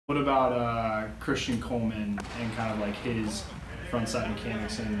What about Christian Coleman and kind of like his front side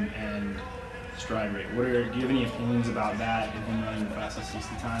mechanics and stride rate? Do you have any opinions about that and him running the fastest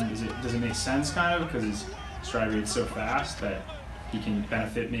 60 time? Does it make sense kind of because his stride rate's so fast that he can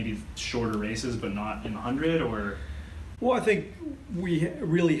benefit maybe shorter races but not in 100 or? Well, I think we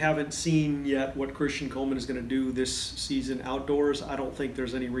really haven't seen yet what Christian Coleman is going to do this season outdoors. I don't think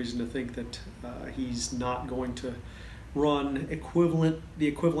there's any reason to think that he's not going to run the equivalent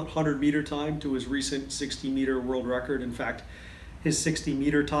 100-meter time to his recent 60-meter world record. In fact, his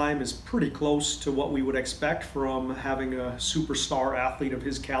 60-meter time is pretty close to what we would expect from having a superstar athlete of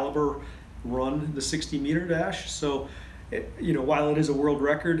his caliber run the 60-meter dash. So, while it is a world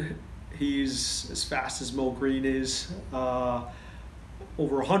record, he's as fast as Mo Green is over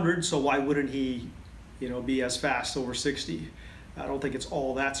 100, so why wouldn't he, be as fast over 60? I don't think it's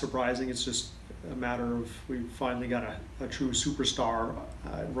all that surprising. It's just a matter of we finally got a true superstar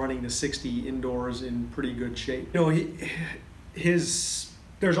running the 60 indoors in pretty good shape. There's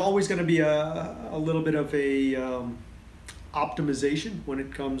always going to be a little bit of a optimization when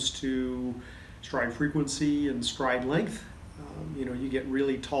it comes to stride frequency and stride length. You get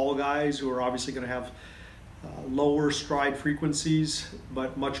really tall guys who are obviously going to have lower stride frequencies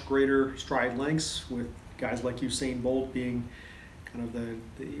but much greater stride lengths, with guys like Usain Bolt being kind of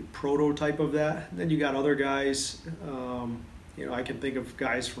the prototype of that. And then you got other guys, I can think of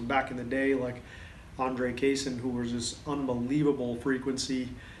guys from back in the day like Andre Kaysen, who was this unbelievable frequency.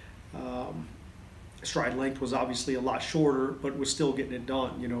 Stride length was obviously a lot shorter, but was still getting it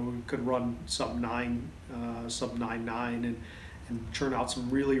done. Could run sub 9.9 and churn out some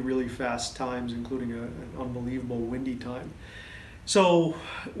really, really fast times, including an unbelievable windy time. So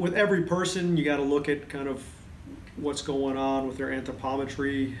with every person, you got to look at kind of what's going on with their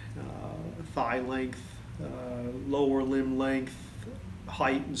anthropometry, thigh length, lower limb length,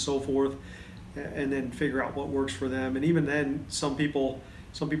 height, and so forth, and then figure out what works for them. And even then, some people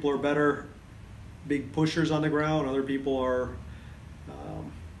are better big pushers on the ground. Other people are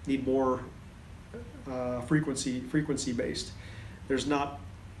need more frequency based. It's not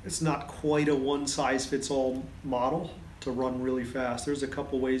quite a one size fits all model to run really fast. There's a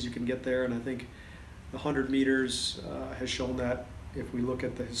couple ways you can get there, and I think the 100 meters has shown that. If we look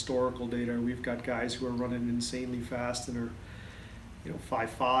at the historical data, we've got guys who are running insanely fast and are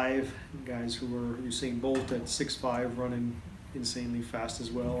 5'5", guys who are Usain Bolt at 6'5", running insanely fast as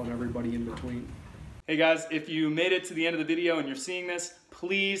well, and everybody in between. Hey guys, if you made it to the end of the video and you're seeing this,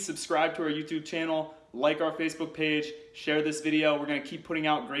 please subscribe to our YouTube channel, like our Facebook page, share this video. We're going to keep putting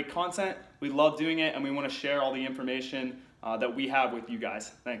out great content. We love doing it, and we want to share all the information that we have with you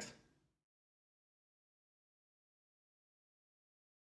guys. Thanks.